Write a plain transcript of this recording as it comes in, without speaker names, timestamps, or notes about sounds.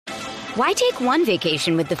Why take one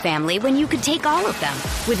vacation with the family when you could take all of them?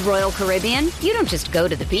 With Royal Caribbean, you don't just go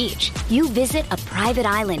to the beach. You visit a private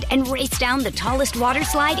island and race down the tallest water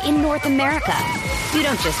slide in North America. You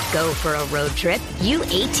don't just go for a road trip. You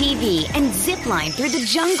ATV and zip line through the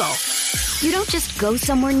jungle. You don't just go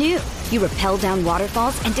somewhere new. You rappel down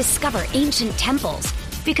waterfalls and discover ancient temples.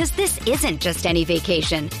 Because this isn't just any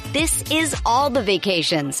vacation. This is all the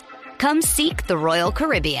vacations. Come seek the Royal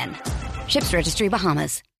Caribbean. Ships Registry,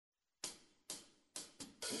 Bahamas.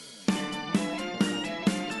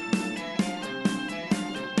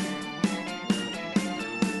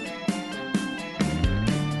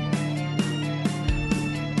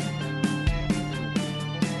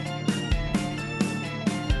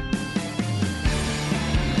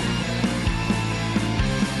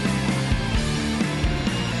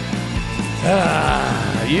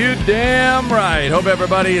 You damn right. Hope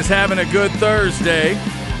everybody is having a good Thursday.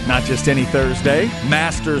 Not just any Thursday,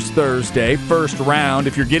 Masters Thursday, first round.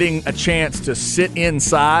 If you're getting a chance to sit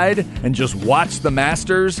inside and just watch the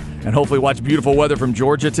Masters and hopefully watch beautiful weather from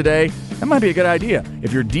Georgia today, that might be a good idea.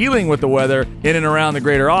 If you're dealing with the weather in and around the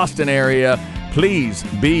greater Austin area, please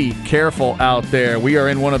be careful out there. We are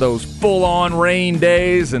in one of those full-on rain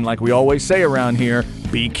days, and like we always say around here,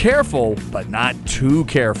 be careful, but not too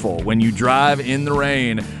careful when you drive in the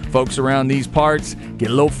rain. Folks around these parts get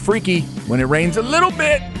a little freaky when it rains a little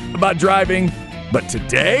bit about driving, but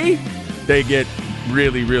today they get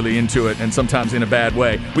really, really into it, and sometimes in a bad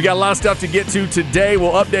way. We got a lot of stuff to get to today.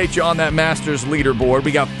 We'll update you on that Masters leaderboard.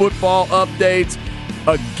 We got football updates.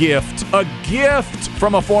 A gift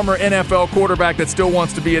from a former NFL quarterback that still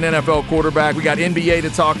wants to be an NFL quarterback. We got NBA to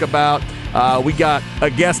talk about. We got a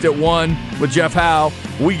guest at 1 with Jeff Howe.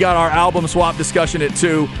 We got our album swap discussion at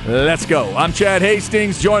 2. Let's go. I'm Chad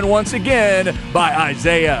Hastings, joined once again by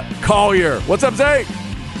Isaiah Collier. What's up, Zay?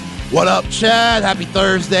 What up, Chad? Happy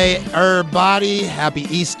Thursday, everybody. Happy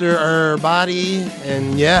Easter, everybody.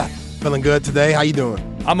 And yeah, feeling good today. How you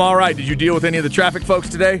doing? I'm all right. Did you deal with any of the traffic folks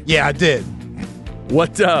today? Yeah, I did.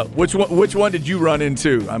 Which one did you run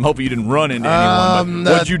into? I'm hoping you didn't run into anyone,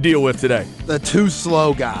 but what'd you deal with today? The too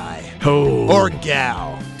slow guy. Oh. Or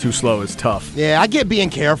gal. Too slow is tough. Yeah, I get being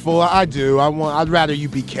careful. I do. I'd rather you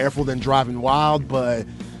be careful than driving wild, but,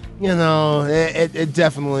 you know, it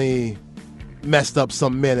definitely messed up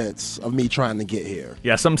some minutes of me trying to get here.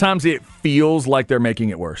 Yeah, sometimes it feels like they're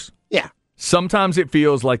making it worse. Yeah. Sometimes it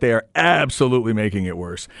feels like they are absolutely making it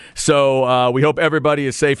worse. So we hope everybody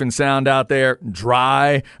is safe and sound out there,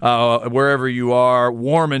 dry, wherever you are,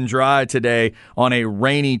 warm and dry today on a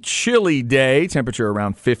rainy, chilly day, temperature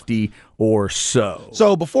around 50 or so.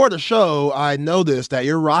 So before the show, I noticed that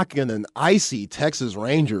you're rocking an icy Texas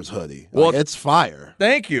Rangers hoodie. Well, it's fire.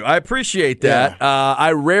 Thank you. I appreciate that. Yeah.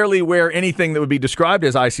 I rarely wear anything that would be described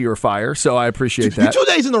as icy or fire, so I appreciate that. 2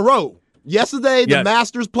 days in a row. Yesterday, the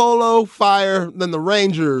Masters polo, fire. Then the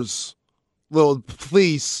Rangers little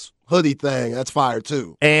fleece hoodie thing, that's fire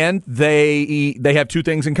too. And they have 2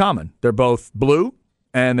 things in common. They're both blue,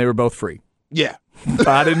 and they were both free. Yeah.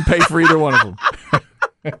 I didn't pay for either one of them.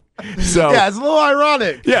 So yeah, it's a little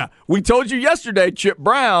ironic. Yeah. We told you yesterday, Chip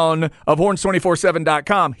Brown of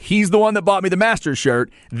Horns247.com, he's the one that bought me the Masters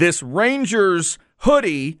shirt. This Rangers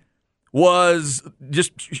hoodie was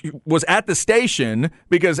at the station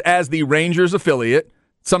because as the Rangers affiliate,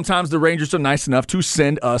 sometimes the Rangers are nice enough to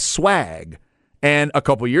send us swag. And a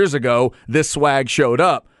couple years ago, this swag showed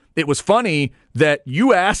up. It was funny that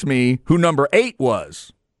you asked me who number 8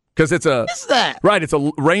 was. Because it's a What's that? Right, it's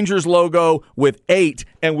a Rangers logo with 8,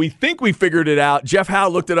 and we think we figured it out. Jeff Howe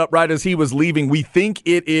looked it up right as he was leaving. We think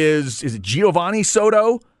it is it Giovanni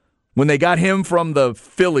Soto? When they got him from the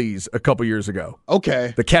Phillies a couple years ago.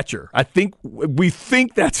 Okay. The catcher. We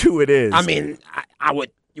think that's who it is. I mean,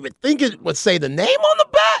 you would think it would say the name on the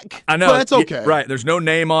back. I know. But it's okay. Right. There's no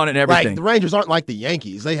name on it and everything. Right. The Rangers aren't like the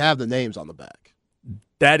Yankees. They have the names on the back.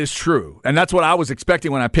 That is true. And that's what I was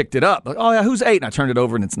expecting when I picked it up. Like, oh, yeah, who's 8? And I turned it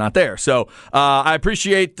over, and it's not there. So I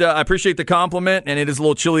appreciate the compliment, and it is a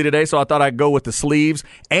little chilly today, so I thought I'd go with the sleeves.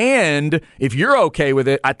 And if you're okay with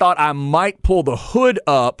it, I thought I might pull the hood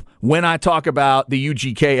up when I talk about the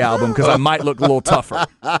UGK album because I might look a little tougher.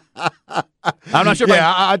 I'm not sure if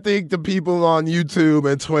I think the people on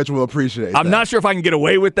YouTube and Twitch will appreciate I'm not sure if I can get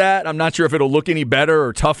away with that. I'm not sure if it'll look any better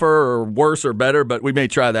or tougher or worse or better, but we may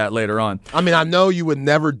try that later on. I mean, I know you would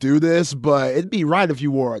never do this, but it'd be right if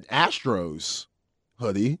you wore an Astros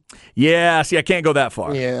hoodie. Yeah, see, I can't go that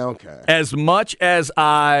far. Yeah, okay. As much as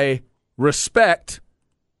I respect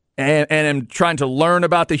and am trying to learn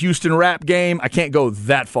about the Houston rap game, I can't go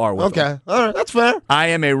that far with them. Okay, all right, that's fair. I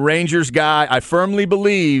am a Rangers guy. I firmly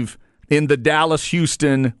believe in the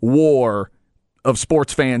Dallas-Houston war of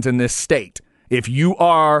sports fans in this state. If you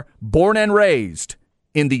are born and raised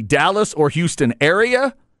in the Dallas or Houston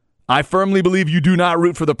area, I firmly believe you do not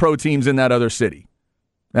root for the pro teams in that other city.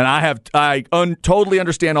 And I totally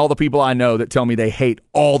understand all the people I know that tell me they hate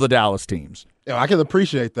all the Dallas teams. Yeah, I can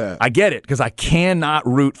appreciate that. I get it, because I cannot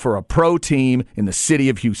root for a pro team in the city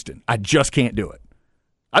of Houston. I just can't do it.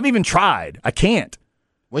 I've even tried. I can't.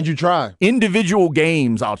 When'd you try? Individual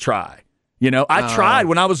games I'll try. I tried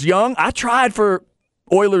when I was young. I tried for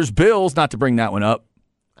Oilers Bills, not to bring that one up.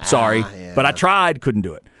 Sorry. Yeah. But I tried, couldn't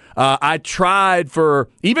do it. I tried for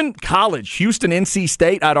even college, Houston, NC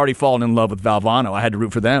State. I'd already fallen in love with Valvano. I had to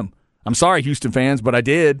root for them. I'm sorry, Houston fans, but I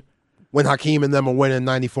did. When Hakeem and them were winning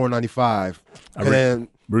 94-95. And then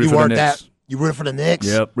you weren't that. You rooted for the Knicks?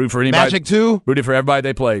 Yep. Rooted for anybody. Magic too? Rooted for everybody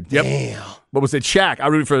they played. Yep. Damn. What was it? Shaq. I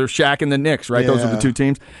rooted for Shaq and the Knicks, right? Yeah. Those are the two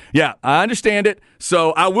teams. Yeah, I understand it.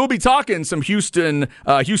 So I will be talking some Houston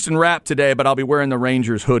rap today, but I'll be wearing the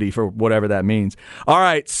Rangers hoodie for whatever that means. All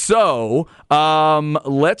right, so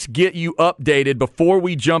let's get you updated before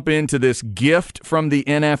we jump into this gift from the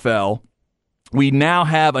NFL. We now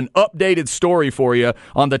have an updated story for you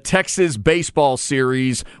on the Texas baseball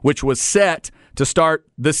series, which was set to start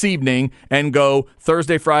this evening and go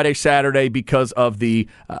Thursday, Friday, Saturday because of the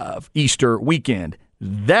Easter weekend.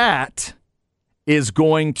 That is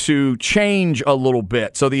going to change a little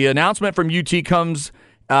bit. So the announcement from UT comes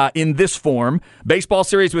in this form. Baseball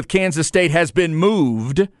series with Kansas State has been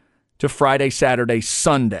moved to Friday, Saturday,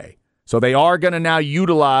 Sunday. So they are going to now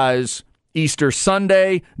utilize Easter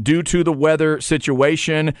Sunday due to the weather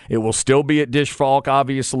situation. It will still be at Dish Falk,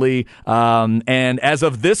 obviously. And as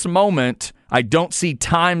of this moment, I don't see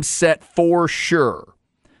time set for sure.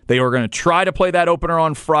 They are going to try to play that opener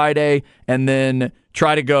on Friday and then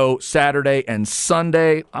try to go Saturday and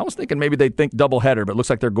Sunday. I was thinking maybe they'd think doubleheader, but it looks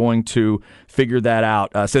like they're going to figure that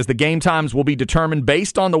out. Says the game times will be determined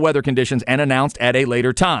based on the weather conditions and announced at a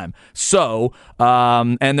later time. So,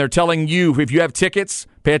 and they're telling you, if you have tickets,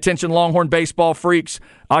 pay attention, Longhorn baseball freaks,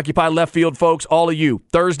 Occupy Left Field folks, all of you.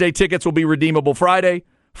 Thursday tickets will be redeemable Friday.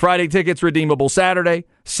 Friday tickets redeemable Saturday.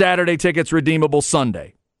 Saturday tickets redeemable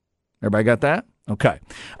Sunday. Everybody got that? Okay.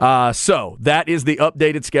 So that is the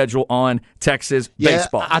updated schedule on Texas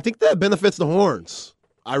baseball. I think that benefits the Horns.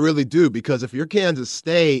 I really do, because if you're Kansas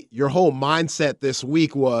State, your whole mindset this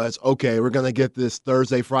week was, okay, we're going to get this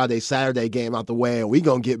Thursday, Friday, Saturday game out the way, and we're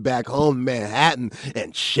going to get back home to Manhattan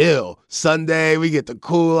and chill. Sunday, we get to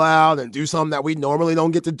cool out and do something that we normally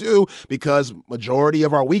don't get to do because majority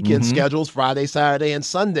of our weekend schedules Friday, Saturday, and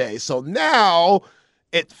Sunday. So now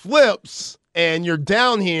it flips. And you're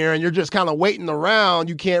down here and you're just kind of waiting around.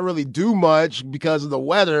 You can't really do much because of the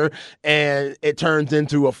weather. And it turns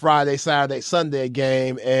into a Friday, Saturday, Sunday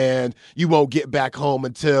game. And you won't get back home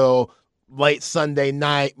until late Sunday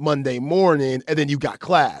night, Monday morning. And then you got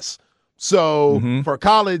class. So for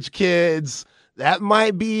college kids, that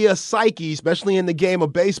might be a psyche, especially in the game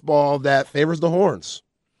of baseball, that favors the Horns.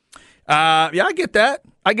 Yeah, I get that.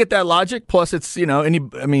 I get that logic. Plus, it's,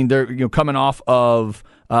 they're coming off of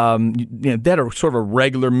they had a sort of a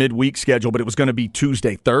regular midweek schedule, but it was going to be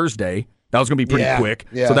Tuesday, Thursday. That was going to be pretty quick.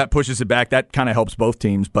 Yeah. So that pushes it back. That kind of helps both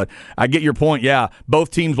teams. But I get your point. Yeah, both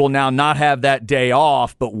teams will now not have that day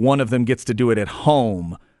off, but one of them gets to do it at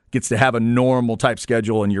home, gets to have a normal type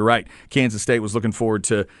schedule. And you're right, Kansas State was looking forward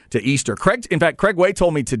to Easter. Craig Way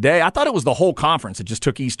told me today, I thought it was the whole conference that just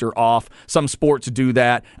took Easter off. Some sports do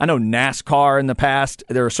that. I know NASCAR in the past,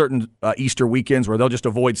 there are certain Easter weekends where they'll just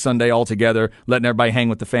avoid Sunday altogether, letting everybody hang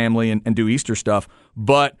with the family and do Easter stuff.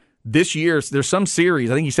 But this year, there's some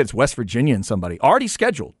series, I think he said it's West Virginia and somebody, already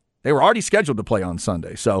scheduled. They were already scheduled to play on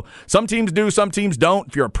Sunday. So some teams do, some teams don't.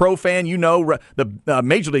 If you're a pro fan, you know the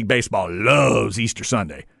Major League Baseball loves Easter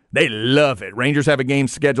Sunday. They love it. Rangers have a game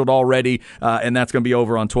scheduled already, and that's going to be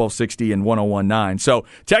over on 1260 and 101.9. So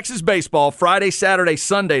Texas baseball, Friday, Saturday,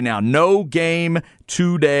 Sunday now. No game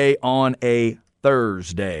today on a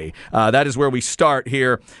Thursday. That is where we start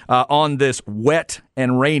here on this wet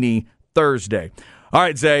and rainy Thursday. All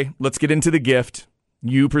right, Zay, let's get into the gift.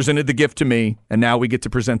 You presented the gift to me, and now we get to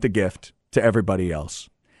present the gift to everybody else.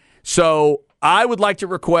 So I would like to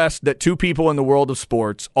request that two people in the world of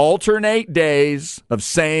sports alternate days of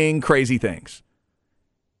saying crazy things.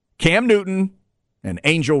 Cam Newton and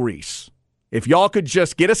Angel Reese. If y'all could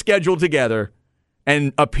just get a schedule together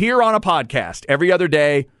and appear on a podcast every other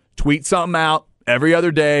day, tweet something out every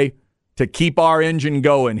other day to keep our engine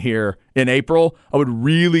going here in April, I would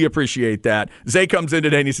really appreciate that. Zay comes in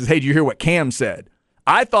today and he says, hey, did you hear what Cam said?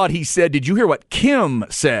 I thought he said, did you hear what Kim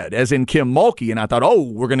said, as in Kim Mulkey? And I thought, oh,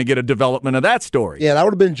 we're going to get a development of that story. Yeah, that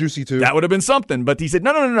would have been juicy too. That would have been something. But he said,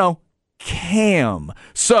 no, Cam.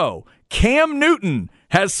 So Cam Newton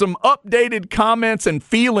has some updated comments and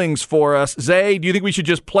feelings for us. Zay, do you think we should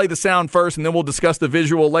just play the sound first and then we'll discuss the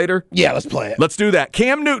visual later? Yeah, let's play it. Let's do that.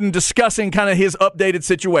 Cam Newton discussing kind of his updated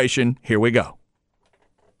situation. Here we go.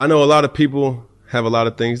 I know a lot of people have a lot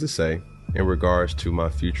of things to say in regards to my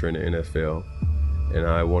future in the NFL, and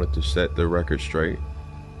I wanted to set the record straight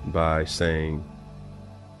by saying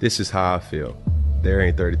this is how I feel. There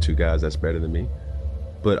ain't 32 guys that's better than me,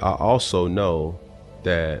 but I also know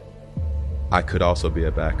that I could also be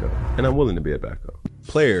a backup, and I'm willing to be a backup.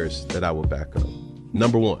 Players that I will back up.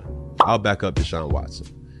 Number one, I'll back up Deshaun Watson.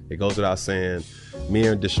 It goes without saying, me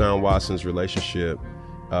and Deshaun Watson's relationship,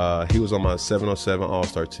 he was on my 707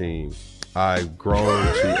 All-Star team. I've grown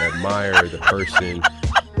to admire the person,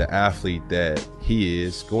 the athlete that he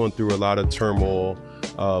is, going through a lot of turmoil,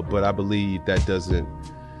 but I believe that's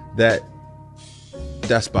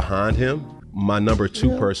behind him. My number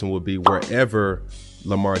two person would be wherever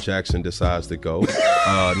Lamar Jackson decides to go.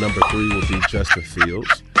 Number three would be Justin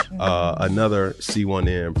Fields, another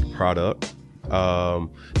C1N product.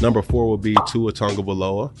 Number four would be Tua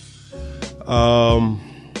Tagovailoa.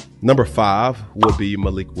 Number five would be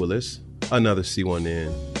Malik Willis, another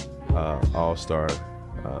C1N All-Star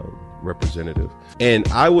representative. And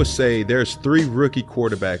I would say there's three rookie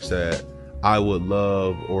quarterbacks that I would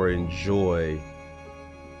love or enjoy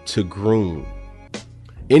to groom.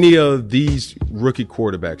 Any of these rookie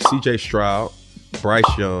quarterbacks, CJ Stroud,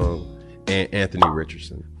 Bryce Young, and Anthony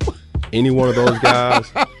Richardson. Any one of those guys,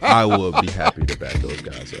 I would be happy to back those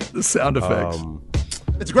guys up. The sound effects.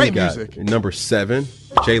 It's great music. Number 7,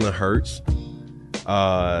 Jalen Hurts.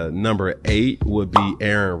 Number 8 would be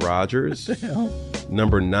Aaron Rodgers.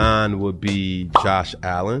 Number 9 would be Josh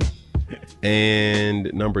Allen.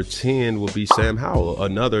 And number 10 would be Sam Howell,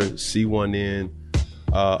 another C1N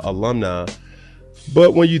alumni.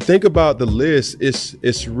 But when you think about the list,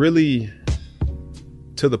 it's really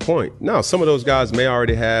to the point. Now, some of those guys may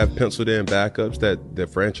already have penciled in backups that the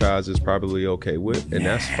franchise is probably okay with, and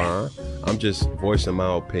that's fine. I'm just voicing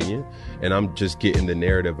my opinion, and I'm just getting the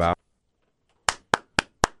narrative out.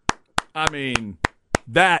 I mean,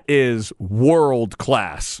 that is world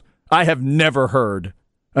class. I have never heard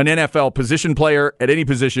an NFL position player at any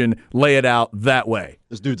position lay it out that way.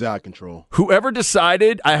 This dude's out of control. Whoever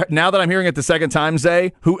decided, now that I'm hearing it the second time,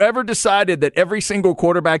 Zay, whoever decided that every single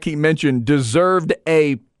quarterback he mentioned deserved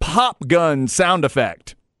a pop gun sound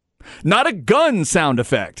effect. Not a gun sound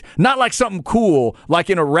effect. Not like something cool, like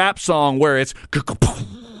in a rap song where it's...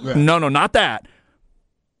 No, not that.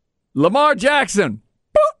 Lamar Jackson.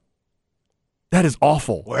 That is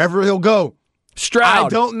awful. Wherever he'll go. Stroud. I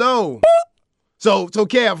don't know. So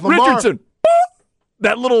Cam, Lamar. Richardson.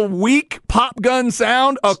 That little weak pop gun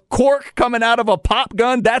sound, a cork coming out of a pop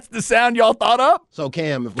gun, that's the sound y'all thought up? So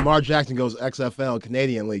Cam, if Lamar Jackson goes XFL,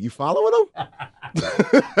 Canadian League, you following him?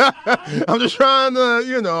 I'm just trying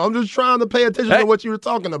to pay attention to what you were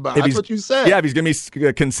talking about. That's what you said. Yeah, if he's going to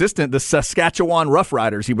be consistent, the Saskatchewan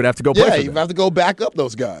Roughriders, he would have to go play for them. Yeah, you have to go back up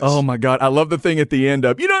those guys. Oh, my God. I love the thing at the end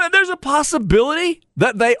of, there's a possibility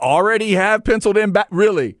that they already have penciled in back.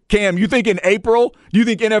 Really? Cam, you think in April, do you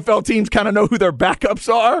think NFL teams kind of know who their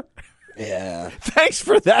backups are? Yeah. Thanks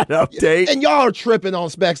for that update. And y'all are tripping on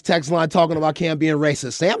Specs text line talking about Cam being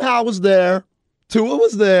racist. Sam Howell was there. Tua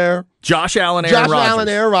was there. Josh Allen,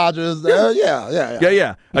 Aaron Rodgers.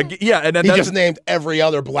 Yeah. And then he just named every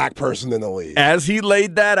other black person in the league. As he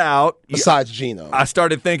laid that out. Besides Geno. I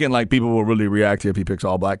started thinking people will really react if he picks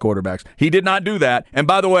all black quarterbacks. He did not do that. And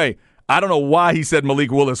by the way, I don't know why he said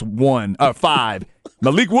Malik Willis 5.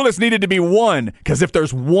 Malik Willis needed to be 1 because if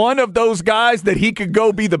there's one of those guys that he could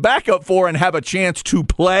go be the backup for and have a chance to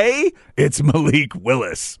play, it's Malik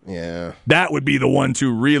Willis. Yeah. That would be the one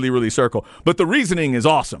to really, really circle. But the reasoning is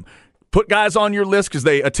awesome. Put guys on your list because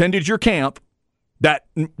they attended your camp. That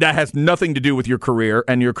has nothing to do with your career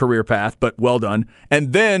and your career path, but well done.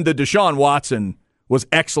 And then the Deshaun Watson was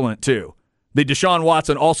excellent too. The Deshaun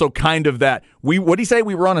Watson also kind of that. What did he say?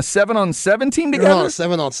 We were on a 7-on-7 team together? We were on a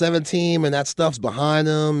 7-on-7 team, and that stuff's behind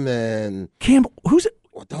him. And Campbell, who's it?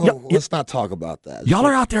 Let's not talk about that. Y'all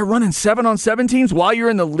are out there running 7-on-7 teams while you're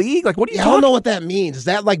in the league? What are you talking about? I don't know what that means. Is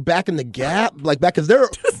that back in the gap? Because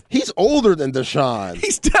he's older than Deshaun.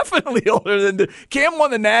 He's definitely older than Cam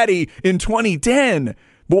won the Natty in 2010.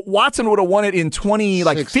 But Watson would have won it in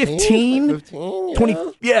 2015?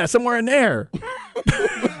 15, yeah. Somewhere in there.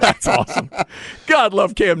 That's awesome. God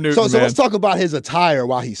love Cam Newton. So let's talk about his attire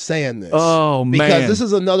while he's saying this. Oh, man. Because this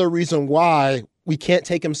is another reason why we can't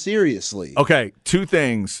take him seriously. Okay, 2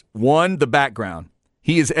 things. One, the background.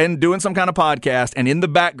 He is doing some kind of podcast, and in the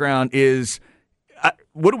background is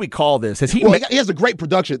what do we call this? Has he? Well, he has a great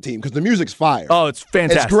production team because the music's fire. Oh, it's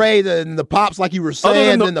fantastic. It's great, and the pops, like you were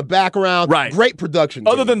saying, in the background. Right. Great production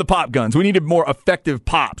Other team. than the pop guns. We needed more effective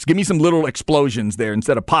pops. Give me some little explosions there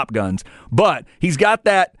instead of pop guns. But he's got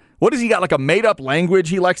that, what has he got, like a made-up language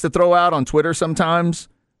he likes to throw out on Twitter sometimes?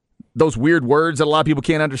 Those weird words that a lot of people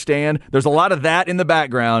can't understand. There's a lot of that in the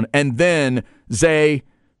background. And then, Zay,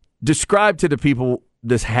 describe to the people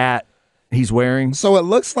this hat he's wearing. So it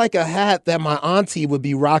looks like a hat that my auntie would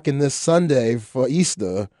be rocking this Sunday for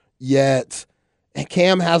Easter, yet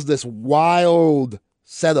Cam has this wild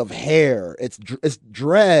set of hair. It's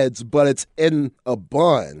dreads, but it's in a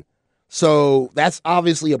bun. So that's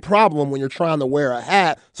obviously a problem when you're trying to wear a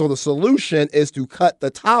hat. So the solution is to cut the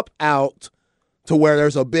top out to where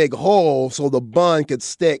there's a big hole so the bun could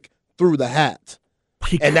stick through the hat.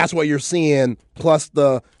 And that's what you're seeing, plus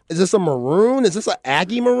is this a maroon? Is this an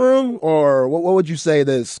Aggie maroon? Or what would you say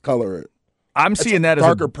this color is? I'm seeing that as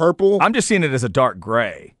darker purple? I'm just seeing it as a dark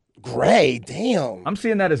gray. Gray, damn. I'm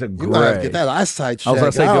seeing that as a gray. You might have to get that eyesight check. I was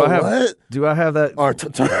going to say, what? do I have that? Or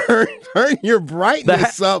turn your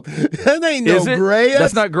brightness up. That ain't no gray.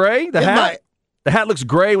 That's not gray? The hat looks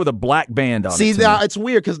gray with a black band on it. See, now it's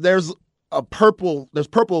weird because there's purple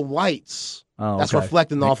lights. That's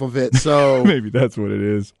reflecting off of it. So maybe that's what it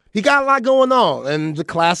is. He got a lot going on, and the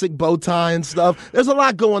classic bow tie and stuff. There's a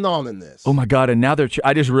lot going on in this. Oh my God! And now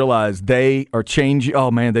I just realized they are changing.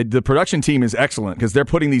 Oh man, the production team is excellent because they're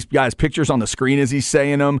putting these guys' pictures on the screen as he's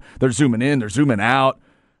saying them. They're zooming in, they're zooming out.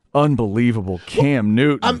 Unbelievable, Cam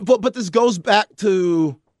Newton. But this goes back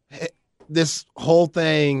to this whole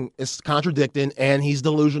thing is contradicting, and he's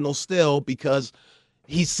delusional still because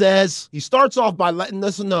he starts off by letting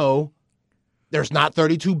us know there's not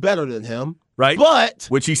 32 better than him. Right.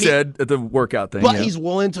 Which he said at the workout thing. But he's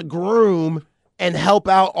willing to groom and help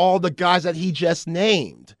out all the guys that he just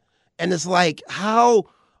named. And it's like, how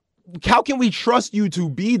can we trust you to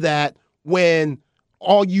be that when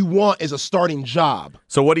all you want is a starting job?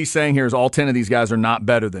 So what he's saying here is all 10 of these guys are not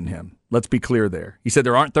better than him. Let's be clear there. He said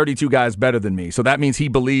there aren't 32 guys better than me. So that means he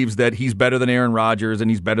believes that he's better than Aaron Rodgers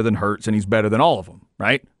and he's better than Hurts and he's better than all of them,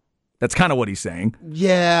 right? That's kind of what he's saying.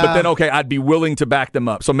 Yeah. But then, okay, I'd be willing to back them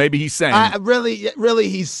up. So maybe he's saying. Really,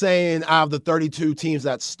 he's saying out of the 32 teams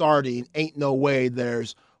that's starting, ain't no way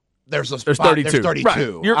there's 32. There's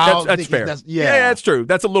 32. Right. That's fair. Yeah, that's true.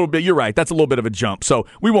 That's a little bit, you're right. That's a little bit of a jump. So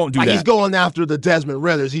we won't do that. He's going after the Desmond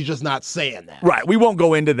Ritters. He's just not saying that. Right. We won't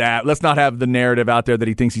go into that. Let's not have the narrative out there that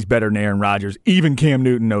he thinks he's better than Aaron Rodgers. Even Cam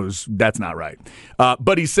Newton knows that's not right.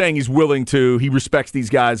 But he's saying he respects these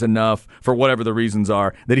guys enough for whatever the reasons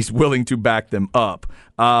are that he's willing to back them up.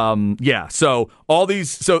 So all these,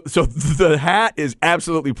 so the hat is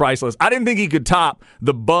absolutely priceless. I didn't think he could top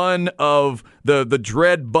the bun of the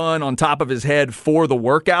dread bun on top of his head for the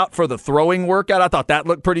workout, for the throwing workout. I thought that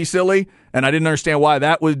looked pretty silly, and I didn't understand why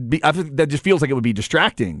that would be. I think that just feels like it would be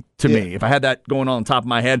distracting to me if I had that going on top of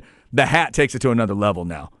my head. The hat takes it to another level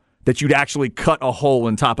now. That you'd actually cut a hole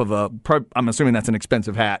in top of I'm assuming that's an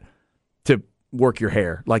expensive hat to work your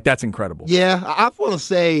hair. Like, that's incredible. Yeah, I want to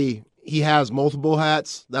say he has multiple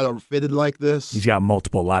hats that are fitted like this. He's got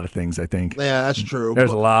a lot of things, I think. Yeah, that's true.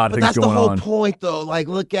 There's a lot of things going on. That's the whole point, though. Like,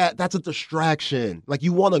 that's a distraction. Like,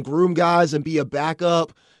 you want to groom guys and be a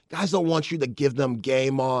backup. Guys don't want you to give them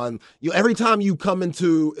game on. Every time you come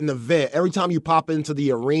into an event, every time you pop into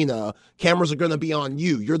the arena, cameras are going to be on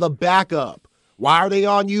you. You're the backup. Why are they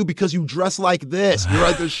on you? Because you dress like this. You're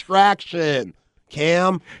a distraction.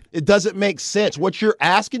 Cam, it doesn't make sense. What you're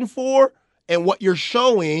asking for and what you're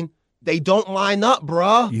showing, they don't line up,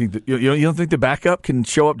 bruh. You don't think the backup can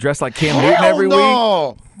show up dressed like Cam Newton every week?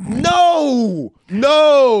 No.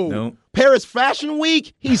 Paris Fashion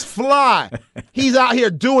Week, he's fly. He's out here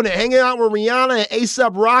doing it, hanging out with Rihanna and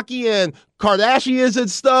A$AP Rocky and Kardashians and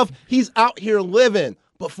stuff. He's out here living.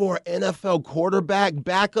 But for an NFL quarterback,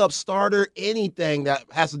 backup starter, anything that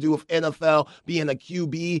has to do with NFL, being a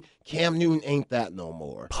QB, Cam Newton ain't that no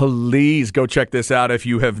more. Please go check this out if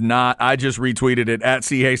you have not. I just retweeted it at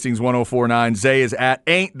CHastings1049. Zay is at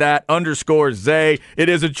ain'tthat_Zay. It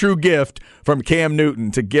is a true gift from Cam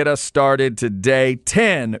Newton to get us started today.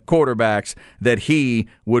 10 quarterbacks that he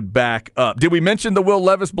would back up. Did we mention the Will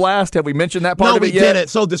Levis blast? Have we mentioned that part of it yet? No, we didn't.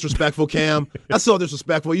 So disrespectful, Cam. That's so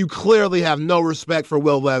disrespectful. You clearly have no respect for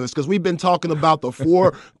Will Levis because we've been talking about the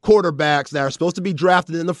 4 quarterbacks that are supposed to be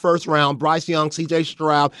drafted in the first round: Bryce Young, C.J.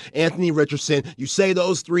 Stroud, Anthony Richardson. You say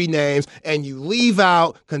those 3 names, and you leave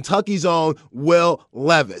out Kentucky's own Will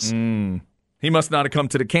Levis. He must not have come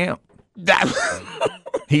to the camp.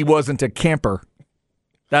 He wasn't a camper.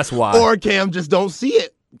 That's why. Or Cam just don't see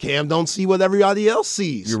it. Cam don't see what everybody else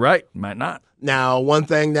sees. You're right. Might not. Now, one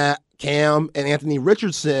thing that Cam and Anthony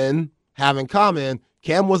Richardson have in common,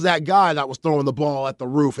 Cam was that guy that was throwing the ball at the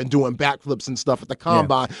roof and doing backflips and stuff at the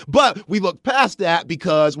combine. Yeah. But we look past that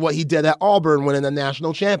because what he did at Auburn winning the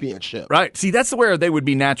national championship. Right. See, that's where they would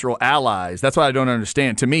be natural allies. That's what I don't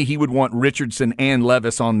understand. To me, he would want Richardson and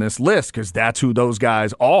Levis on this list because that's who those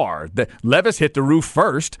guys are. Levis hit the roof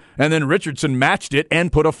first, and then Richardson matched it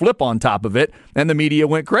and put a flip on top of it, and the media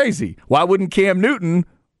went crazy. Why wouldn't Cam Newton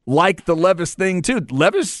like the Levis thing, too?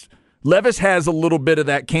 Levis has a little bit of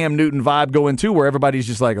that Cam Newton vibe going, too, where everybody's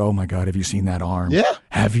just like, oh, my God, have you seen that arm? Yeah.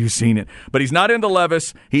 Have you seen it? But he's not into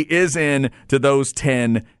Levis. He is into those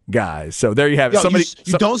 10 guys. So there you have it.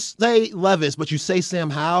 You don't say Levis, but you say Sam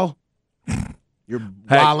Howell. You're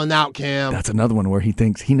wilding out, Cam. That's another one where he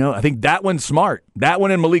thinks he knows. I think that one's smart. That one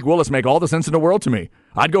and Malik Willis make all the sense in the world to me.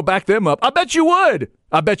 I'd go back them up. I bet you would.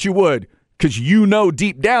 Because you know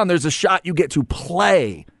deep down there's a shot you get to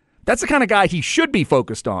play. That's the kind of guy he should be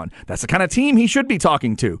focused on. That's the kind of team he should be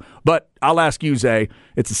talking to. But I'll ask you, Zay,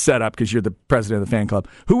 it's a setup because you're the president of the fan club.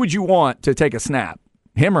 Who would you want to take a snap?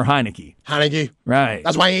 Him or Heineke? Heineke. Right.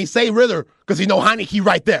 That's why he ain't say Rither, because he know Heineke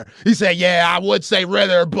right there. He said, yeah, I would say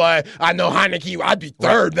Rither, but I know Heineke, I'd be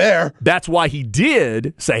third there. That's why he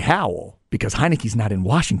did say Howell, because Heineke's not in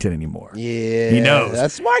Washington anymore. Yeah. He knows.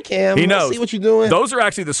 That's smart, Cam. He knows. See what you're doing. Those are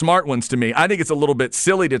actually the smart ones to me. I think it's a little bit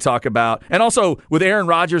silly to talk about. And also, with Aaron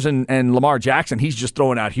Rodgers and Lamar Jackson, he's just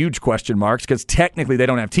throwing out huge question marks because technically they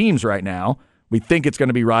don't have teams right now. We think it's going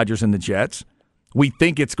to be Rodgers and the Jets. We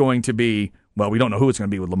think it's going to be, well, we don't know who it's going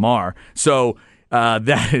to be with Lamar. So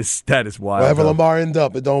that is wild. Wherever Lamar ends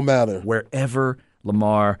up, it don't matter. Wherever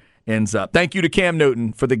Lamar ends up. Thank you to Cam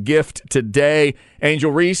Newton for the gift today.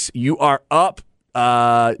 Angel Reese, you are up.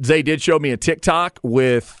 Zay did show me a TikTok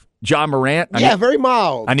with John Morant. Very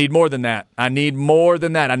mild. I need more than that. I need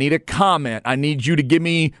a comment. I need you to give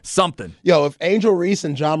me something. Yo, if Angel Reese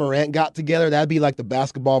and John Morant got together, that'd be like the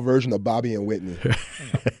basketball version of Bobby and Whitney.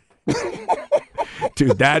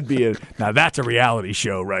 Dude, now that's a reality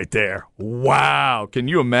show right there. Wow. Can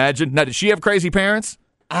you imagine? Now, does she have crazy parents?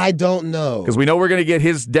 I don't know. Because we know we're going to get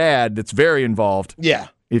his dad that's very involved. Yeah.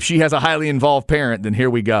 If she has a highly involved parent, then here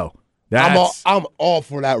we go. I'm all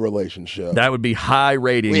for that relationship. That would be high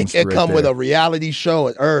ratings. It come with a reality show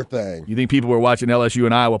and everything. You think people were watching LSU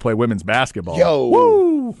and Iowa play women's basketball? Yo,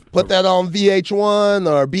 woo! Put that on VH1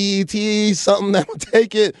 or BET, something that would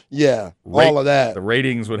take it. Yeah, all of that. The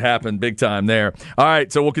ratings would happen big time there. All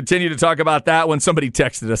right, so we'll continue to talk about that when somebody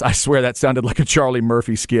texted us. I swear that sounded like a Charlie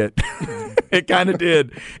Murphy skit. It kind of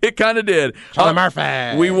did. Charlie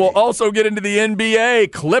Murphy. We will also get into the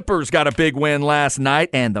NBA. Clippers got a big win last night,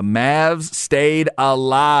 and the Mavs stayed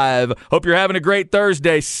alive. Hope you're having a great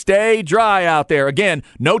Thursday. Stay dry out there. Again,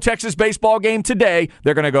 no Texas baseball game today.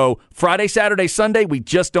 They're going to go Friday, Saturday, Sunday. We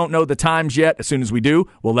just don't know the times yet. As soon as we do,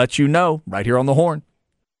 we'll let you know right here on The Horn.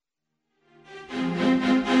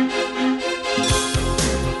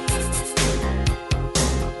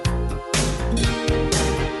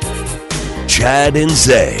 Chad and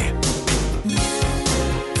Zay.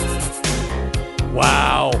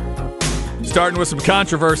 Wow. Starting with some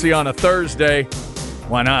controversy on a Thursday.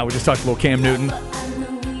 Why not? We just talked a little Cam Newton.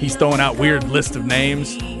 He's throwing out weird list of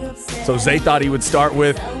names. So Zay thought he would start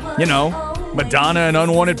with, Madonna and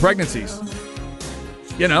unwanted pregnancies.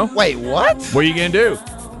 Wait, what? What are you going to do?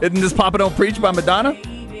 Isn't this Papa Don't Preach by Madonna?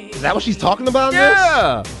 Is that what she's talking about?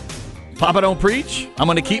 Yeah. Papa Don't Preach? I'm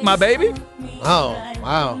going to keep my baby? Oh,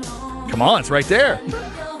 wow. Come on, it's right there.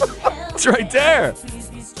 It's right there.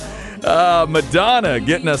 Madonna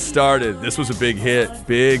getting us started. This was a big hit.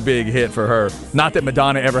 Big hit for her. Not that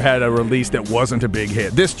Madonna ever had a release that wasn't a big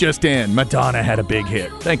hit. This just in, Madonna had a big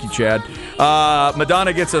hit. Thank you, Chad.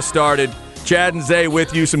 Madonna gets us started. Chad and Zay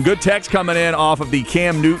with you. Some good text coming in off of the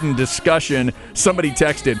Cam Newton discussion. Somebody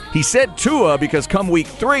texted. He said Tua because come week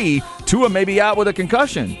 3, Tua may be out with a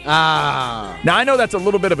concussion. Now, I know that's a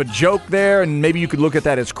little bit of a joke there, and maybe you could look at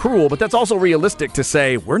that as cruel, but that's also realistic to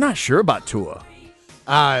say we're not sure about Tua.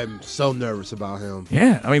 I'm so nervous about him.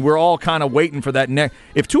 Yeah, I mean, we're all kind of waiting for that next.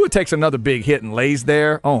 If Tua takes another big hit and lays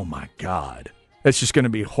there, oh, my God. It's just going to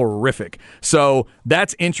be horrific. So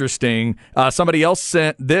that's interesting. Somebody else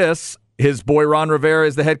sent this. His boy Ron Rivera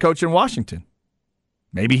is the head coach in Washington.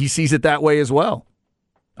 Maybe he sees it that way as well.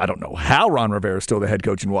 I don't know how Ron Rivera is still the head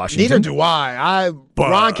coach in Washington. Neither do I.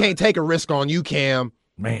 Ron can't take a risk on you, Cam.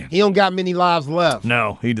 Man. He don't got many lives left.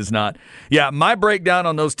 No, he does not. Yeah, my breakdown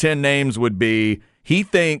on those 10 names would be he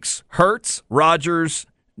thinks Hurts, Rodgers,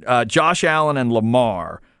 Josh Allen, and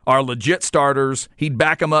Lamar are legit starters. He'd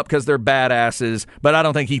back them up because they're badasses, but I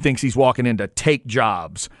don't think he thinks he's walking in to take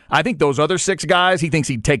jobs. I think those other 6 guys, he thinks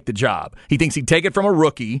he'd take the job. He thinks he'd take it from a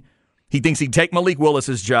rookie. He thinks he'd take Malik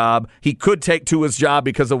Willis's job. He could take Tua's job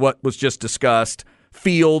because of what was just discussed.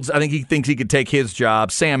 Fields, I think he thinks he could take his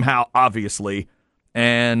job. Sam Howell, obviously.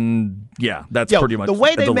 And, yeah, that's pretty much the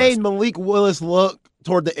way they made list. Malik Willis look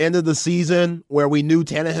toward the end of the season, where we knew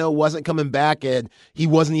Tannehill wasn't coming back and he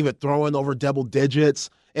wasn't even throwing over double digits.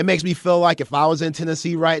 It makes me feel like if I was in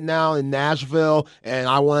Tennessee right now in Nashville and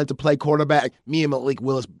I wanted to play quarterback, me and Malik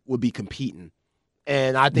Willis would be competing.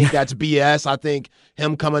 And I think that's BS. I think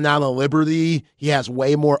him coming out of Liberty, he has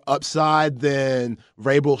way more upside than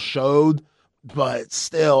Vrabel showed. But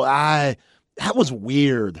still, that was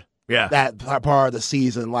weird. Yeah. That part of the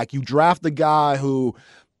season. Like, you draft a guy who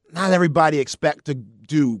not everybody expect to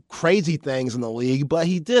do crazy things in the league, but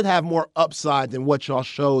he did have more upside than what y'all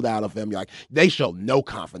showed out of him. Like, they showed no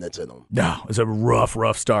confidence in him. No, it was a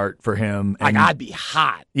rough start for him. Like, I'd be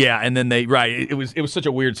hot. Yeah, and then it was such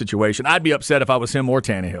a weird situation. I'd be upset if I was him or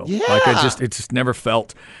Tannehill. Yeah. Like, it just never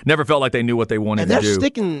felt like they knew what they wanted And to do. they're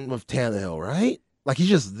sticking with Tannehill, right? Like, he's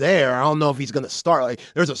just there. I don't know if he's going to start. Like,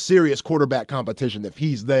 there's a serious quarterback competition if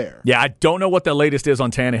he's there. Yeah, I don't know what the latest is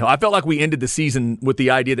on Tannehill. I felt like we ended the season with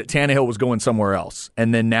the idea that Tannehill was going somewhere else,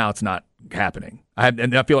 and then now it's not happening.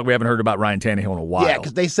 And I feel like we haven't heard about Ryan Tannehill in a while. Yeah,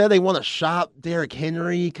 because they said they want to shop Derrick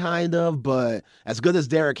Henry, kind of, but as good as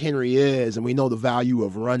Derrick Henry is, and we know the value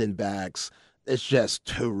of running backs, it's just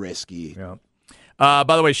too risky. Yeah.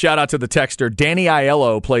 By the way, shout out to the texter. Danny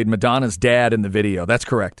Aiello played Madonna's dad in the video. That's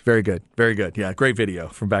correct. Very good. Very good. Yeah, great video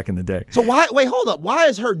from back in the day. So hold up. Why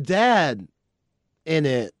is her dad in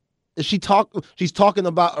it? Is she's talking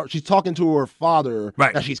to her father,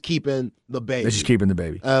 right? That she's keeping the baby. She's keeping the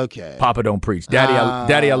baby. Okay. Papa don't preach. Daddy,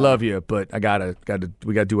 I love you, but we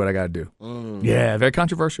gotta do what I gotta do. Yeah, very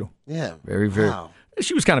controversial. Yeah. Very. Wow.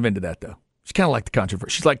 She was kind of into that though. She kind of liked the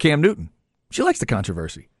controversy. She's like Cam Newton. She likes the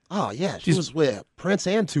controversy. Oh, yeah. She was with Prince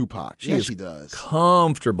and Tupac. She does.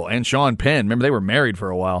 Comfortable. And Sean Penn. Remember, they were married for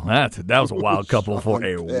a while. That was a wild couple for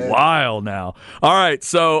a while now. All right,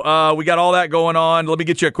 so we got all that going on. Let me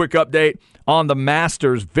get you a quick update on the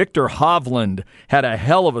Masters. Victor Hovland had a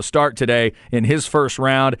hell of a start today in his first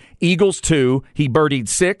round. Eagles 2. He birdied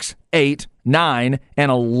 6, 8, 9,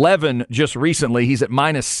 and 11 just recently. He's at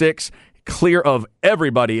 -6, clear of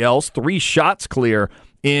everybody else. 3 shots clear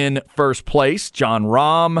in first place. John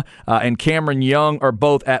Rahm and Cameron Young are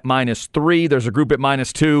both at -3. There's a group at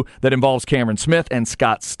 -2 that involves Cameron Smith and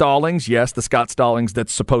Scott Stallings. Yes, the Scott Stallings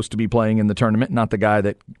that's supposed to be playing in the tournament, not the guy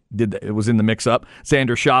that was in the mix-up.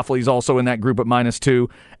 Xander Schauffele's also in that group at -2.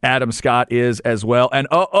 Adam Scott is as well. And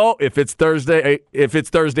if it's Thursday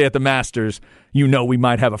at the Masters, you know we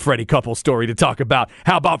might have a Freddie Couples story to talk about.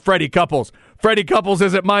 How about Freddie Couples? Freddie Couples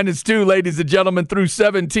is at -2, ladies and gentlemen, through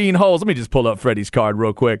 17 holes. Let me just pull up Freddie's card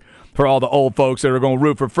real quick for all the old folks that are going to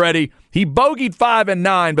root for Freddie. He bogeyed 5 and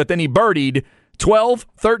 9, but then he birdied 12,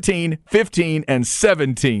 13, 15, and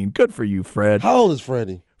 17. Good for you, Fred. How old is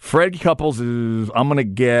Freddie? Freddie Couples is, I'm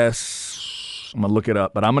going to look it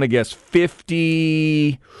up, but I'm going to guess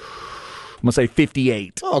 50, I'm going to say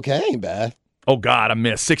 58. Oh, okay, ain't bad. Oh, God, I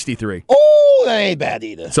missed. 63. Oh, that ain't bad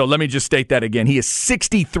either. So let me just state that again. He is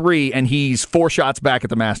 63, and he's 4 shots back at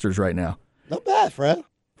the Masters right now. Not bad, Fred.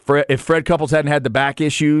 If Fred Couples hadn't had the back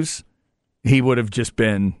issues, he would have just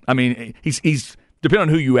been, I mean, he's depending on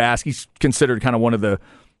who you ask, he's considered kind of one of the,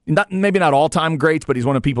 maybe not all-time greats, but he's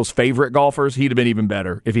one of people's favorite golfers. He'd have been even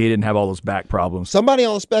better if he didn't have all those back problems. Somebody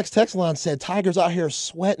on the Specs text line said Tiger's out here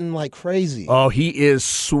sweating like crazy. Oh, he is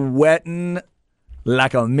sweating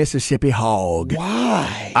like a Mississippi hog.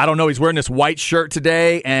 Why? I don't know. He's wearing this white shirt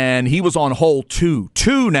today, and he was on hole 2.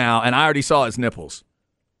 2 now, and I already saw his nipples.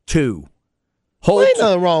 2. Hole Ain't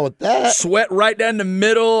nothing wrong with that. Sweat right down the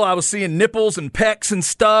middle. I was seeing nipples and pecs and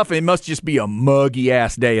stuff. It must just be a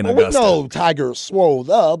muggy-ass day in Augusta. We know Tiger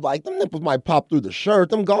swole up. Like, them nipples might pop through the shirt.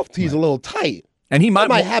 Them golf tees a little tight. And that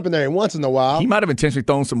might happen every once in a while. He might have intentionally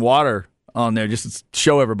thrown some water on there just to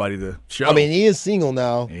show everybody the show. I mean, he is single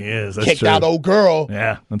now. He is. That's Kicked true. out old girl.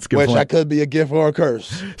 Yeah, that's a good Which point. that could be a gift or a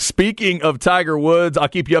curse. Speaking of Tiger Woods, I'll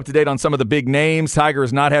keep you up to date on some of the big names. Tiger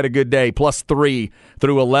has not had a good day. +3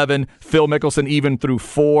 through 11. Phil Mickelson even through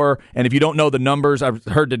 4. And if you don't know the numbers, I've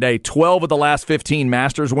heard today, 12 of the last 15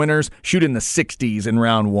 Masters winners shoot in the 60s in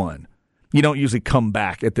round 1. You don't usually come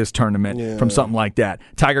back at this tournament from something like that.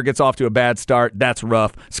 Tiger gets off to a bad start. That's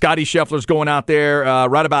rough. Scotty Scheffler's going out there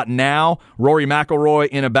right about now. Rory McIlroy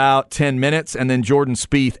in about 10 minutes. And then Jordan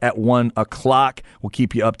Spieth at 1 o'clock. We'll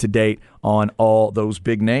keep you up to date on all those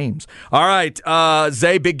big names. All right,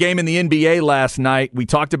 Zay, big game in the NBA last night. We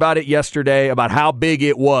talked about it yesterday, about how big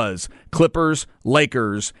it was. Clippers,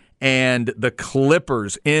 Lakers, and the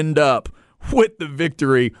Clippers end up with the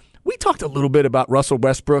victory. We talked a little bit about Russell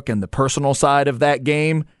Westbrook and the personal side of that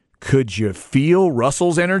game. Could you feel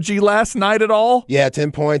Russell's energy last night at all? Yeah,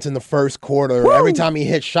 10 points in the first quarter. Woo! Every time he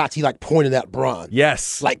hit shots, he pointed at Bron.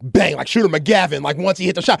 Yes. Like bang, like Shooter McGavin. Like once he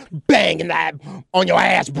hit the shot, bang, and that on your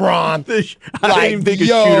ass, Bron. I didn't even think of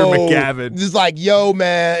Shooter McGavin. Just like, yo,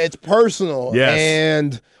 man, it's personal. Yes.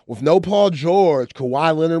 And with no Paul George,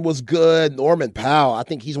 Kawhi Leonard was good. Norman Powell, I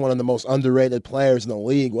think he's one of the most underrated players in the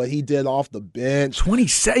league. What he did off the bench.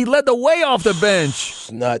 27, he led the way off the bench.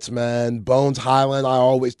 It's nuts, man. Bones Highland, I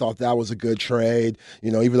always thought that was a good trade.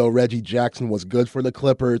 Even though Reggie Jackson was good for the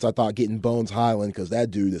Clippers, I thought getting Bones Highland, because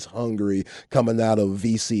that dude is hungry coming out of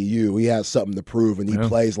VCU. He has something to prove, and he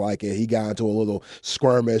plays like it. He got into a little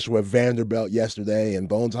skirmish with Vanderbilt yesterday, and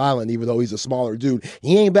Bones Highland, even though he's a smaller dude,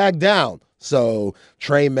 he ain't back down. So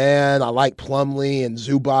Trey Mann, I like Plumlee and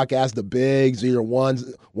Zubac as the bigs. Either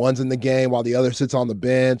one's in the game while the other sits on the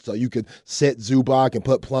bench. So you could sit Zubac and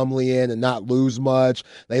put Plumlee in and not lose much.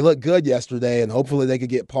 They looked good yesterday, and hopefully they could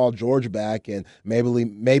get Paul George back and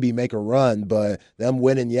maybe make a run. But them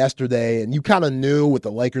winning yesterday, and you kind of knew with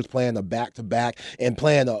the Lakers playing the back-to-back and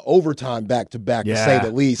playing the overtime back-to-back, to say the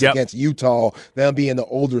least, against Utah, them being the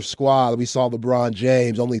older squad. We saw LeBron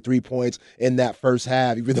James, only 3 points in that first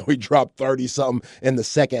half, even though he dropped 30-something in the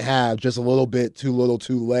second half, just a little bit too little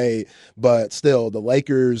too late. But still, the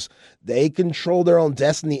Lakers, they control their own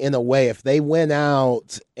destiny in a way. If they win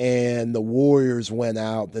out and the Warriors win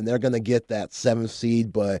out, then they're going to get that 7th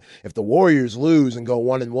seed. But if the Warriors lose and go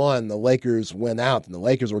 1-1, the Lakers win out, and the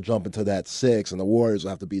Lakers will jump into that 6, and the Warriors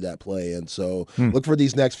will have to be that play-in. So look for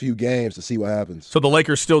these next few games to see what happens. So the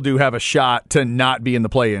Lakers still do have a shot to not be in the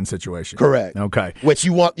play-in situation. Correct. Okay. Which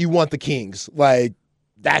you want the Kings. Like,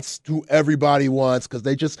 that's who everybody wants, because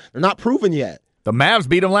they're not proven yet. The Mavs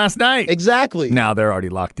beat them last night. Exactly. Now they're already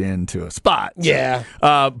locked into a spot. So. Yeah.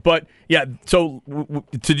 So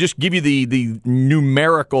to just give you the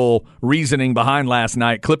numerical reasoning behind last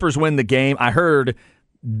night, Clippers win the game. I heard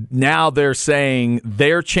now they're saying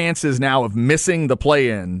their chances now of missing the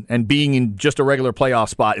play-in and being in just a regular playoff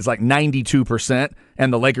spot is like 92%,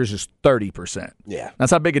 and the Lakers is 30%. Yeah.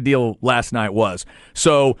 That's how big a deal last night was.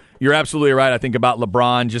 So you're absolutely right, I think, about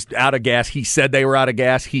LeBron, just out of gas. He said they were out of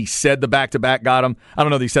gas. He said the back-to-back got him. I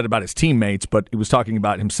don't know that he said it about his teammates, but he was talking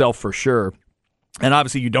about himself for sure. And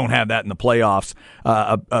obviously you don't have that in the playoffs,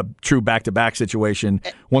 a true back-to-back situation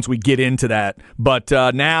once we get into that. But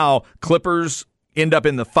now Clippers end up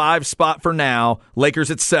in the 5 spot for now.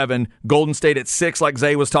 Lakers at 7, Golden State at 6, like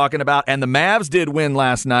Zay was talking about. And the Mavs did win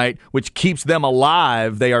last night, which keeps them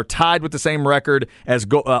alive. They are tied with the same record as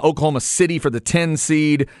Oklahoma City for the 10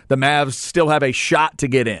 seed. The Mavs still have a shot to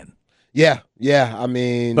get in. Yeah. I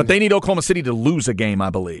mean, but they need Oklahoma City to lose a game, I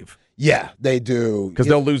believe. Yeah, they do. Because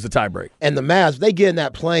they'll lose the tiebreak. And the Mavs, they get in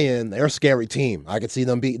that play-in, they're a scary team. I could see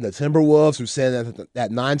them beating the Timberwolves, who sit at that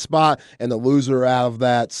 9 spot, and the loser out of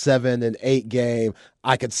that 7 and 8 game,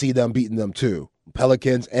 I could see them beating them too.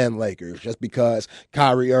 Pelicans and Lakers, just because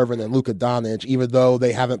Kyrie Irving and Luka Doncic, even though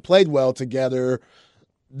they haven't played well together,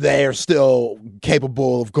 they're still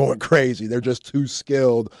capable of going crazy. They're just too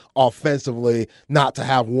skilled offensively not to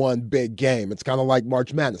have one big game. It's kind of like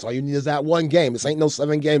March Madness. All you need is that one game. This ain't no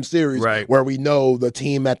 7-game series where we know the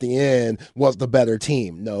team at the end was the better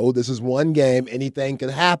team. No, this is one game. Anything can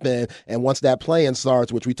happen. And once that play-in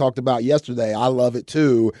starts, which we talked about yesterday, I love it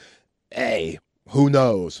too, who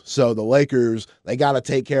knows? So the Lakers, they got to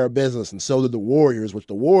take care of business, and so did the Warriors, which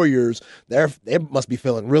the Warriors, they must be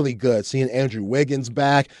feeling really good seeing Andrew Wiggins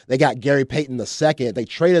back. They got Gary Payton II. They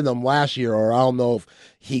traded him last year, or I don't know if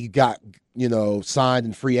he got signed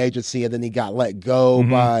in free agency and then he got let go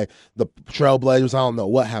by the Trailblazers. I don't know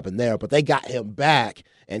what happened there, but they got him back.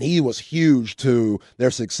 And he was huge to their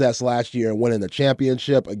success last year and winning the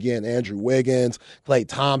championship. Again, Andrew Wiggins, Klay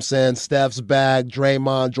Thompson, Steph's back,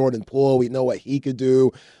 Draymond, Jordan Poole. We know what he could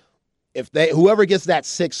do. Whoever gets that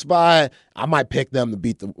 6th spot, I might pick them to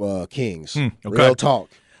beat the Kings. Okay. Real talk.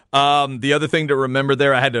 The other thing to remember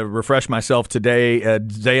there, I had to refresh myself today.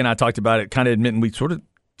 Zay and I talked about it, kind of admitting we sort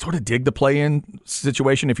of dig the play-in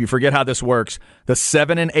situation. If you forget how this works, the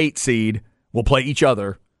 7 and 8 seed will play each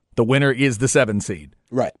other. The winner is the 7 seed.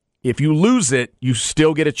 Right. If you lose it, you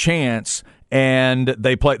still get a chance, and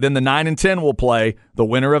they play. Then the 9 and 10 will play. The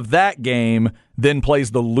winner of that game then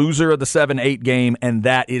plays the loser of the 7-8 game, and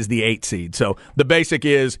that is the 8 seed. So the basic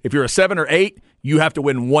is, if you're a 7 or 8, you have to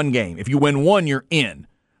win one game. If you win one, you're in.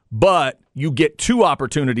 But you get 2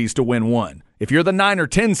 opportunities to win one. If you're the 9 or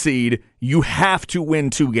 10 seed, you have to win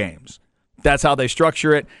 2 games. That's how they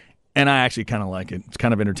structure it. And I actually kind of like it. It's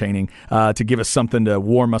kind of entertaining to give us something to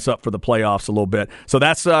warm us up for the playoffs a little bit. So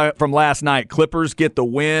that's from last night. Clippers get the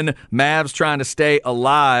win. Mavs trying to stay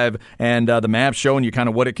alive. And the Mavs showing you kind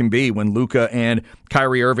of what it can be when Luka and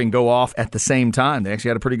Kyrie Irving go off at the same time. They actually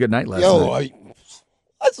had a pretty good night last night.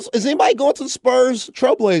 Is anybody going to the Spurs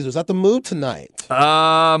Trailblazers at the move tonight?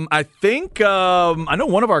 I think I know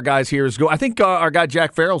one of our guys here is going. I think our guy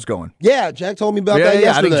Jack Farrell's going. Yeah, Jack told me about that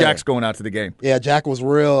yesterday. I think Jack's going out to the game. Yeah, Jack was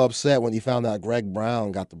real upset when he found out Greg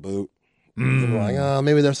Brown got the boot. Like,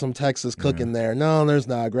 maybe there's some Texas cooking there. No, there's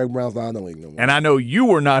not. Greg Brown's not in the league no more. And I know you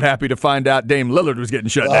were not happy to find out Dame Lillard was getting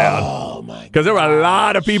shut down. Oh, my God. Because there were a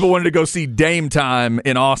lot of people wanting to go see Dame time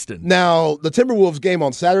in Austin. Now, the Timberwolves game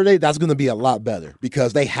on Saturday, that's going to be a lot better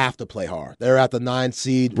because they have to play hard. They're at the 9th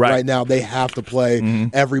seed right now. They have to play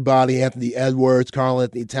everybody. Anthony Edwards, Karl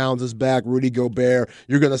Anthony Towns is back, Rudy Gobert.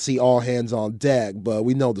 You're going to see all hands on deck. But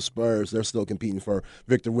we know the Spurs, they're still competing for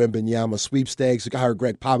Victor Wembanyama sweepstakes. I heard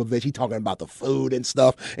Greg Popovich, he talking about the food and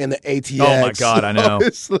stuff and the ATX. Oh, my God, I know.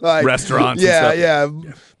 It's like, restaurants and stuff. Yeah.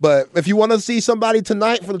 But if you want to see somebody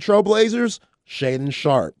tonight for the Trailblazers, Shaedon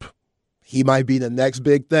Sharpe. He might be the next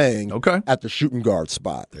big thing at the shooting guard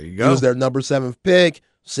spot. There you go. He was their number 7 pick.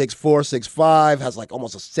 6'4", 6'5", has like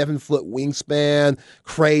almost a 7-foot wingspan,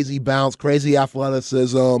 crazy bounce, crazy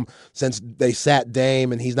athleticism. Since they sat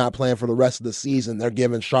Dame and he's not playing for the rest of the season, they're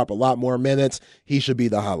giving Sharp a lot more minutes. He should be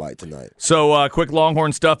the highlight tonight. So quick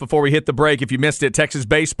Longhorn stuff before we hit the break. If you missed it, Texas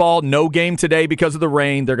baseball, no game today because of the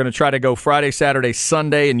rain. They're going to try to go Friday, Saturday,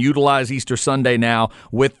 Sunday, and utilize Easter Sunday now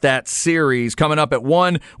with that series. Coming up at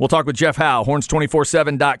 1, we'll talk with Jeff Howe,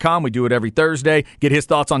 horns247.com. We do it every Thursday. Get his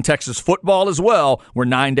thoughts on Texas football as well.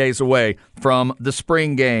 We're 9 days away from the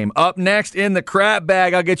spring game. Up next in the crab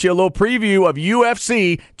bag, I'll get you a little preview of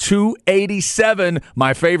UFC 287.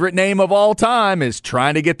 My favorite name of all time is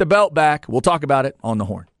trying to get the belt back. We'll talk about it on the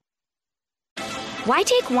Horn. Why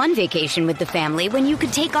take one vacation with the family when you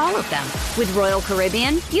could take all of them? With Royal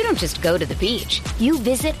Caribbean, you don't just go to the beach. You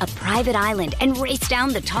visit a private island and race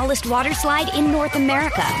down the tallest water slide in North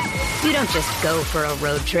America. You don't just go for a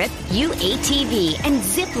road trip. You ATV and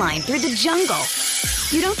zip line through the jungle.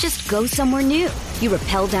 You don't just go somewhere new. You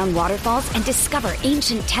rappel down waterfalls and discover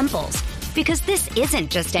ancient temples. Because this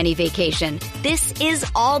isn't just any vacation. This is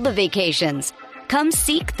all the vacations. Come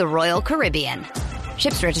seek the Royal Caribbean.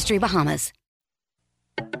 Ships Registry, Bahamas.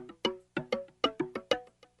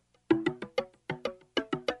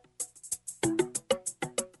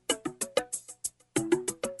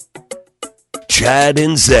 Chad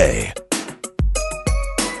and Zay.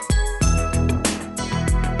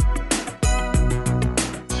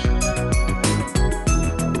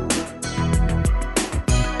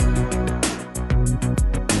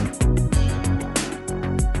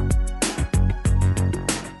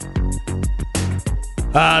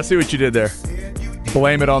 I see what you did there.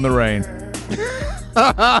 Blame it on the rain. Is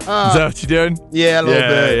that what you did? Yeah, a little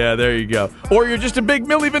bit. Yeah, there you go. Or you're just a big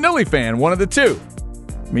Milli Vanilli fan, one of the two.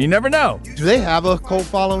 I mean, you never know. Do they have a cult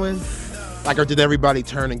following? Like, or did everybody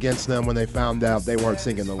turn against them when they found out they weren't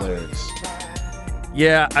singing the lyrics?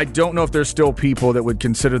 Yeah, I don't know if there's still people that would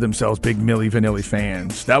consider themselves big Milli Vanilli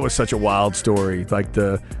fans. That was such a wild story. Like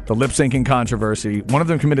the lip-syncing controversy. One of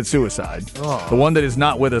them committed suicide. Oh. The one that is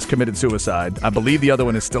not with us committed suicide. I believe the other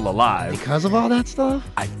one is still alive. Because of all that stuff?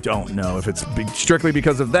 I don't know if it's strictly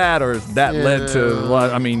because of that or if that led to,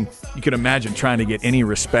 I mean, you can imagine trying to get any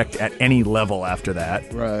respect at any level after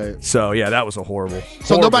that. Right. So, yeah, that was a horrible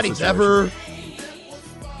So nobody's situation. ever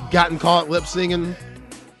gotten caught lip-singing?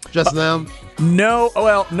 Just them? No,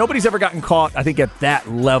 well, nobody's ever gotten caught, I think, at that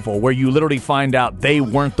level where you literally find out they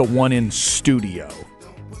weren't the one in studio.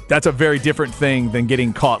 That's a very different thing than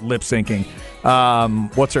getting caught lip-syncing.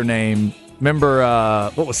 What's her name? Remember,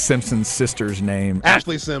 what was Simpson's sister's name?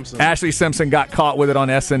 Ashley Simpson. Ashley Simpson got caught with it on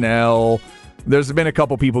SNL. There's been a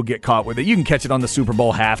couple people get caught with it. You can catch it on the Super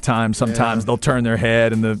Bowl halftime. Sometimes they'll turn their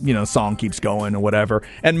head and the song keeps going or whatever.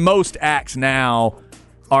 And most acts now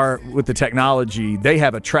are, with the technology, they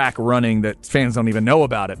have a track running that fans don't even know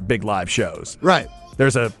about at big live shows. Right.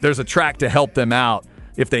 There's a track to help them out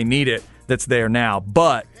if they need it that's there now.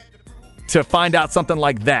 But to find out something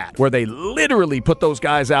like that, where they literally put those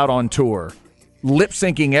guys out on tour,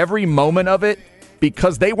 lip-syncing every moment of it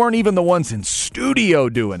because they weren't even the ones in studio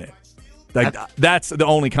doing it. Like that's the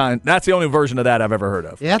only version of that I've ever heard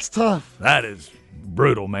of. Yeah, that's tough. That is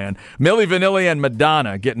brutal, man. Milli Vanilli and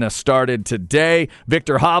Madonna getting us started today.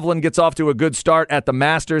 Victor Hovland gets off to a good start at the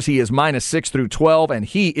Masters. He is -6 through 12, and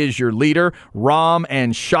he is your leader. Rahm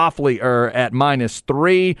and Schauffele are at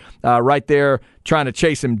 -3. Right there trying to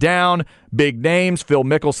chase him down. Big names, Phil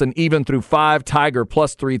Mickelson even through 5, Tiger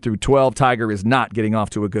 +3 through 12. Tiger is not getting off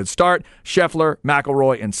to a good start. Scheffler,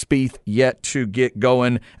 McIlroy, and Spieth yet to get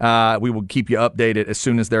going. We will keep you updated as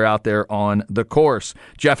soon as they're out there on the course.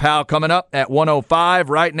 Jeff Howe coming up at 1:05.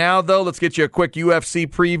 Right now, though, let's get you a quick UFC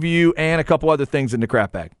preview and a couple other things in the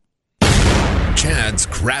crap bag. Chad's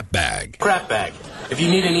Crap Bag. Crap bag. If you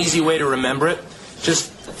need an easy way to remember it, just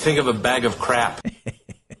think of a bag of crap.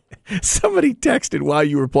 Somebody texted while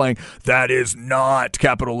you were playing, that is not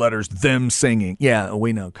capital letters, them singing. Yeah,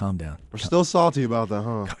 we know. Calm down. We're still salty about that,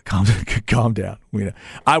 huh? Calm down. We know.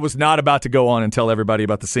 I was not about to go on and tell everybody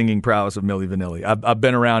about the singing prowess of Milli Vanilli. I've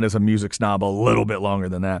been around as a music snob a little bit longer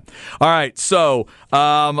than that. All right, so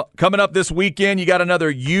coming up this weekend, you got another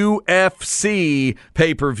UFC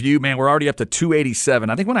pay-per-view. Man, we're already up to 287.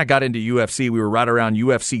 I think when I got into UFC, we were right around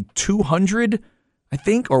UFC 200. I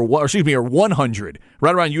think, or 100,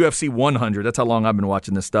 right around UFC 100. That's how long I've been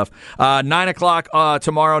watching this stuff. 9 o'clock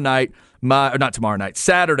tomorrow night, not tomorrow night,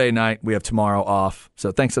 Saturday night, we have tomorrow off.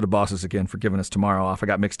 So thanks to the bosses again for giving us tomorrow off. I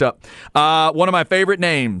got mixed up. One of my favorite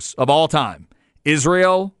names of all time,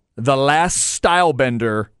 Israel, the Last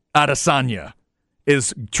Stylebender Adesanya,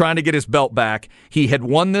 is trying to get his belt back. He had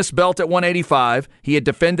won this belt at 185. He had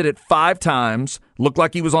defended it 5 times, looked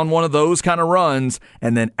like he was on one of those kind of runs,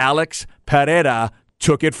 and then Alex Pereira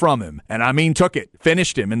took it from him. And I mean took it.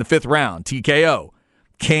 Finished him in the 5th round. TKO.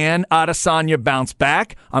 Can Adesanya bounce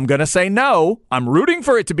back? I'm going to say no. I'm rooting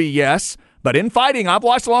for it to be yes. But in fighting, I've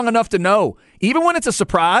watched long enough to know, even when it's a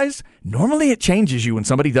surprise, normally it changes you when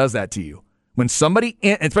somebody does that to you. When somebody,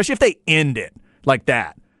 especially if they end it like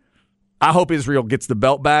that. I hope Israel gets the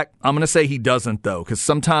belt back. I'm going to say he doesn't, though, because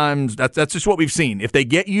sometimes that's just what we've seen. If they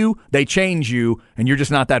get you, they change you, and you're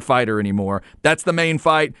just not that fighter anymore. That's the main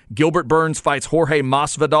fight. Gilbert Burns fights Jorge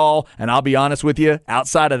Masvidal, and I'll be honest with you,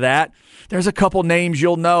 outside of that, there's a couple names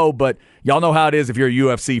you'll know, but y'all know how it is if you're a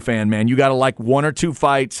UFC fan, man. You got to like 1 or 2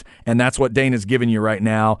 fights, and that's what Dana's giving you right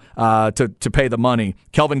now to pay the money.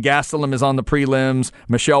 Kelvin Gastelum is on the prelims.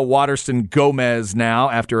 Michelle Waterston Gomez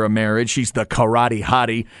now after a marriage. She's the karate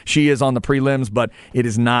hottie. She is on the prelims, but it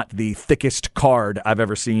is not the thickest card I've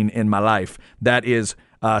ever seen in my life. That is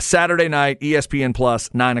Saturday night, ESPN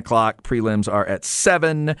Plus, 9 o'clock. Prelims are at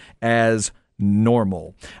 7 as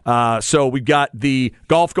normal. So we've got the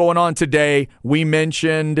golf going on today. We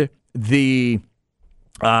mentioned the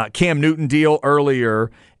Cam Newton deal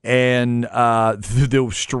earlier, and the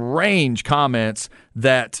strange comments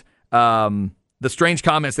that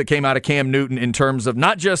came out of Cam Newton in terms of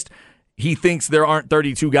not just he thinks there aren't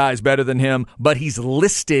 32 guys better than him, but he's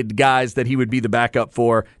listed guys that he would be the backup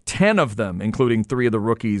for, 10 of them, including 3 of the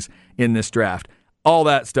rookies in this draft. All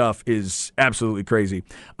that stuff is absolutely crazy.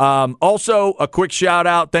 Also, a quick shout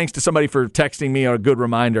out. Thanks to somebody for texting me a good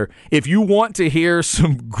reminder. If you want to hear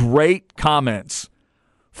some great comments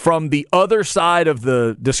from the other side of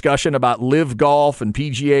the discussion about live golf and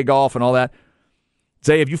PGA golf and all that,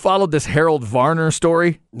 Zay, have you followed this Harold Varner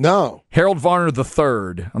story? No. Harold Varner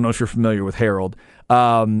III. I don't know if you're familiar with Harold.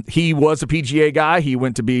 He was a PGA guy. He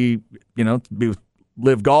went to be with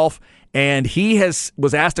live golf. And he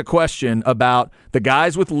was asked a question about the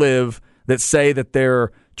guys with live that say that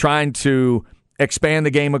they're trying to expand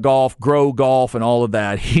the game of golf, grow golf, and all of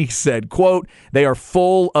that. He said, quote, they are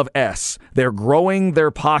full of S. They're growing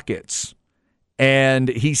their pockets. And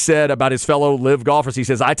he said about his fellow live golfers, he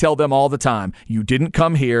says, I tell them all the time, you didn't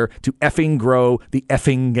come here to effing grow the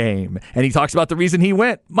effing game. And he talks about the reason he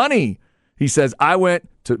went, money. He says, I went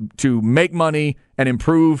to make money and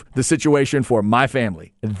improve the situation for my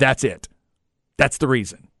family. That's it. That's the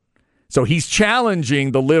reason. So he's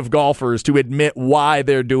challenging the live golfers to admit why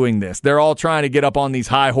they're doing this. They're all trying to get up on these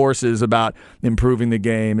high horses about improving the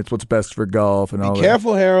game. It's what's best for golf and all that. Be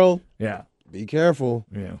careful, Harold. Yeah. Be careful.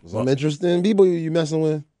 Yeah. Some interesting people you messing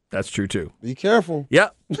with. That's true, too. Be careful.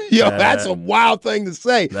 Yep. Yo, that's a wild thing to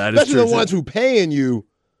say. That is Especially true, the ones who paying you.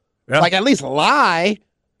 Yeah. Like, at least lie.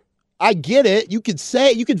 I get it. You could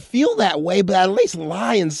say, you could feel that way, but at least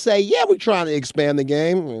lie and say, yeah, we're trying to expand the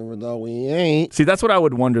game, even though we ain't. See, that's what I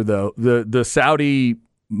would wonder, though. The Saudi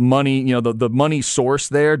money, the money source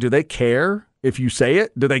there, do they care if you say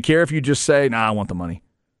it? Do they care if you just say, nah, I want the money?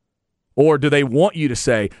 Or do they want you to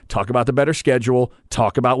say, talk about the better schedule,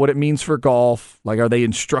 talk about what it means for golf? Like, are they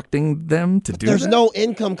instructing them to do that? There's no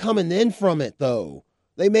income coming in from it, though.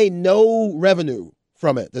 They made no revenue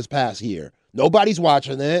from it this past year. Nobody's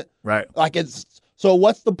watching it. Right. So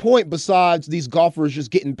what's the point besides these golfers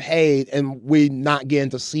just getting paid and we not getting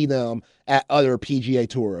to see them at other PGA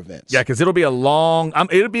Tour events? Yeah, because it'll be a long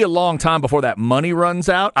time before that money runs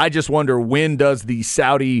out. I just wonder, when does the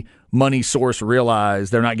Saudi money source realize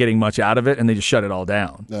they're not getting much out of it, and they just shut it all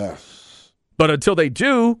down. But until they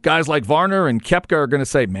do, guys like Varner and Koepka are going to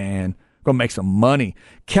say, man, going to make some money.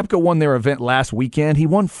 Koepka won their event last weekend. He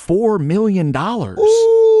won $4 million.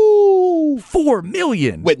 Ooh. $4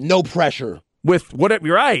 million. With no pressure. With what?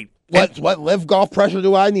 You're right. What live golf pressure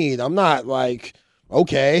do I need? I'm not like,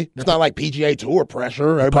 okay. It's not like PGA Tour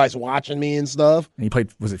pressure. Everybody's watching me and stuff. And he played,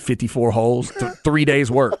 was it 54 holes? 3 days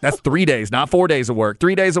work. That's 3 days, not 4 days of work.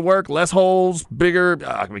 3 days of work, less holes, bigger.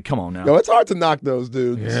 I mean, come on now. Yo, it's hard to knock those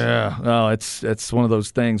dudes. Yeah. No, it's one of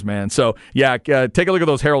those things, man. So, yeah, take a look at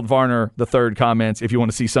those Harold Varner III comments if you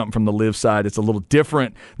want to see something from the live side. It's a little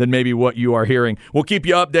different than maybe what you are hearing. We'll keep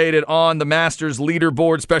you updated on the Masters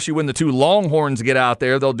leaderboard, especially when the two Longhorns get out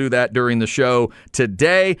there. They'll do that during the show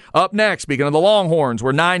today. Up next, speaking of the Longhorns,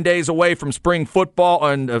 we're 9 days away from spring football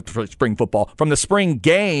from the spring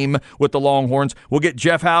game with the Longhorns. We'll get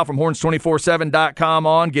Jeff Howe from horns247.com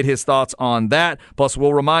on, get his thoughts on that. Plus,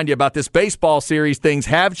 we'll remind you about this baseball series. Things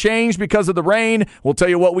have changed because of the rain. We'll tell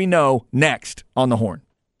you what we know next on the Horn.